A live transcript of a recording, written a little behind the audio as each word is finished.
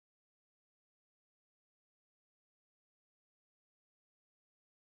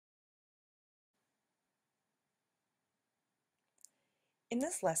In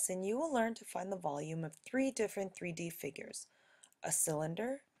this lesson, you will learn to find the volume of three different 3D figures: a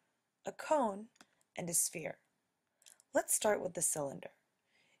cylinder, a cone, and a sphere. Let's start with the cylinder.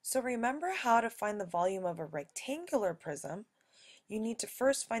 So remember how to find the volume of a rectangular prism. You need to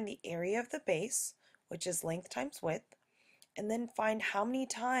first find the area of the base, which is length times width, and then find how many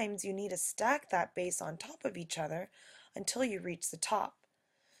times you need to stack that base on top of each other until you reach the top.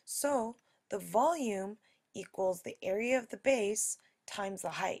 So the volume equals the area of the base times the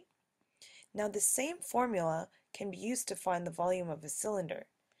height. Now the same formula can be used to find the volume of a cylinder.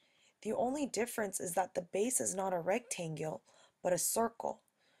 The only difference is that the base is not a rectangle, but a circle.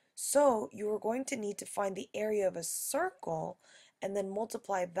 So you are going to need to find the area of a circle and then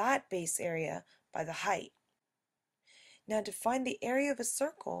multiply that base area by the height. Now to find the area of a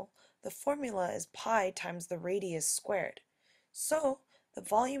circle, the formula is pi times the radius squared. So the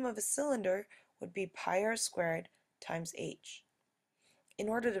volume of a cylinder would be pi r squared times h. In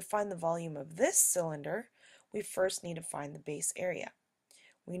order to find the volume of this cylinder, we first need to find the base area.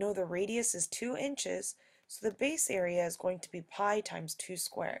 We know the radius is 2 inches, so the base area is going to be pi times 2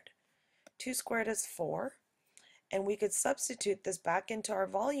 squared. 2 squared is 4, and we could substitute this back into our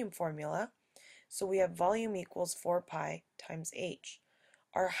volume formula, so we have volume equals 4 pi times h.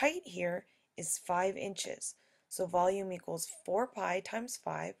 Our height here is 5 inches, so volume equals 4 pi times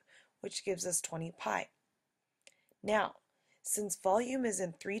 5, which gives us 20 pi. Now, since volume is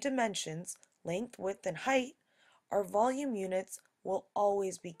in 3 dimensions, length, width, and height, our volume units will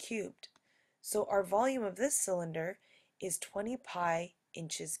always be cubed. So our volume of this cylinder is 20 pi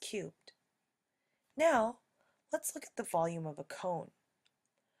inches cubed. Now, let's look at the volume of a cone.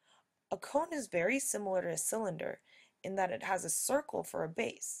 A cone is very similar to a cylinder in that it has a circle for a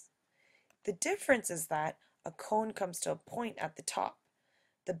base. The difference is that a cone comes to a point at the top.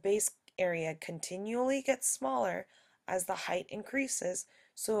 The base area continually gets smaller as the height increases,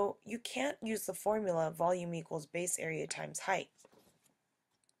 so you can't use the formula volume equals base area times height.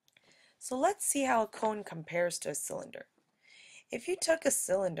 So let's see how a cone compares to a cylinder. If you took a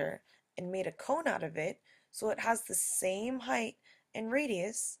cylinder and made a cone out of it, so it has the same height and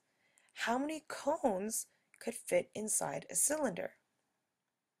radius, how many cones could fit inside a cylinder?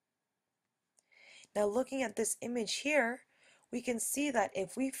 Now looking at this image here, we can see that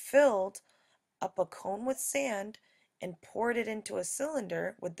if we filled up a cone with sand and poured it into a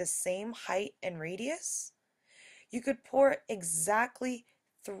cylinder with the same height and radius, you could pour exactly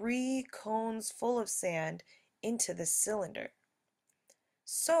 3 cones full of sand into the cylinder.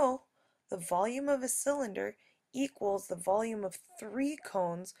 So the volume of a cylinder equals the volume of 3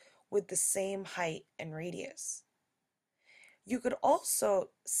 cones with the same height and radius. You could also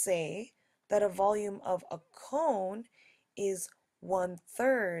say that a volume of a cone is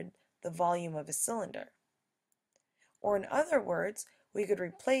 1/3 the volume of a cylinder. Or in other words, we could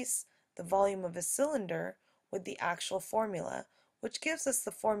replace the volume of a cylinder with the actual formula, which gives us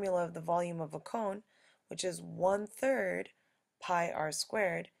the formula of the volume of a cone, which is 1/3 pi r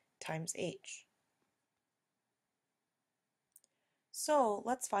squared times h. So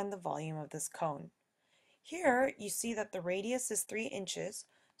let's find the volume of this cone. Here you see that the radius is 3 inches,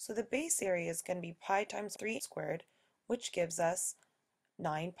 so the base area is going to be pi times 3 squared, which gives us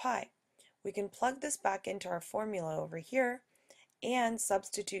 9 pi. We can plug this back into our formula over here and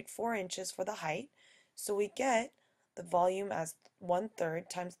substitute 4 inches for the height, so we get the volume as 1/3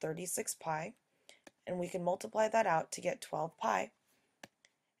 times 36 pi, and we can multiply that out to get 12 pi.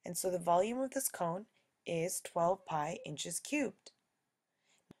 And so the volume of this cone is 12 pi inches cubed.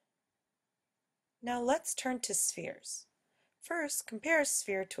 Now let's turn to spheres. First, compare a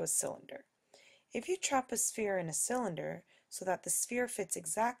sphere to a cylinder. If you trap a sphere in a cylinder so that the sphere fits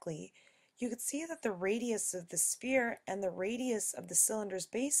exactly, you could see that the radius of the sphere and the radius of the cylinder's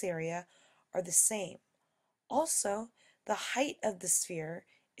base area are the same. Also, the height of the sphere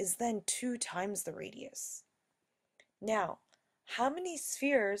is then 2 times the radius. Now, how many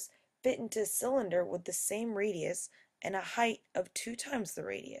spheres fit into a cylinder with the same radius and a height of 2 times the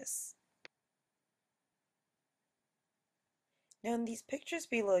radius? Now in these pictures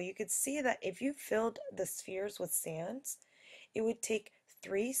below, you could see that if you filled the spheres with sands, it would take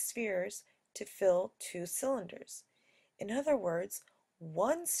 3 spheres to fill 2 cylinders. In other words,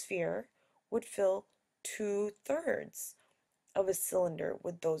 one sphere would fill 2/3 of a cylinder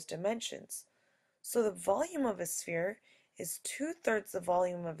with those dimensions. So the volume of a sphere is 2/3 the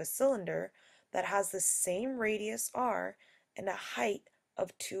volume of a cylinder that has the same radius r and a height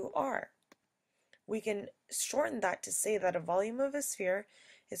of 2r. We can shorten that to say that a volume of a sphere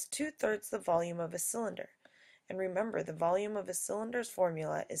is 2/3 the volume of a cylinder. And remember, the volume of a cylinder's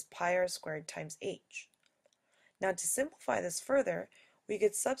formula is pi r squared times h. Now to simplify this further, we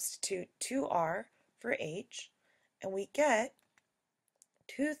could substitute 2r for h, and we get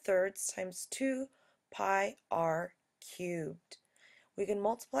 2/3 times 2 pi r cubed. We can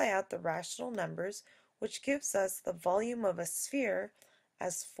multiply out the rational numbers, which gives us the volume of a sphere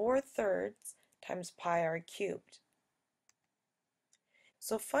as 4/3 times pi r cubed.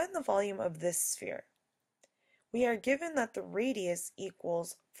 So find the volume of this sphere. We are given that the radius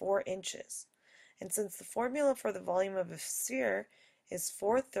equals 4 inches. And since the formula for the volume of a sphere is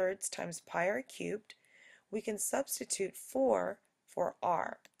 4/3 times pi r cubed, we can substitute 4 for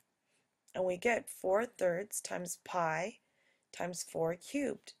r. And we get 4/3 times pi times 4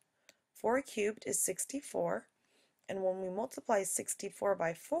 cubed. 4 cubed is 64, and when we multiply 64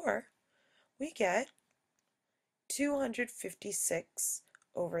 by 4, we get 256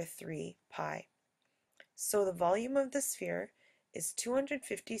 over 3 pi. So the volume of the sphere is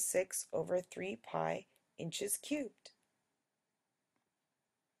 256 over 3 pi inches cubed.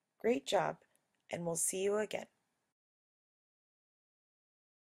 Great job, and we'll see you again.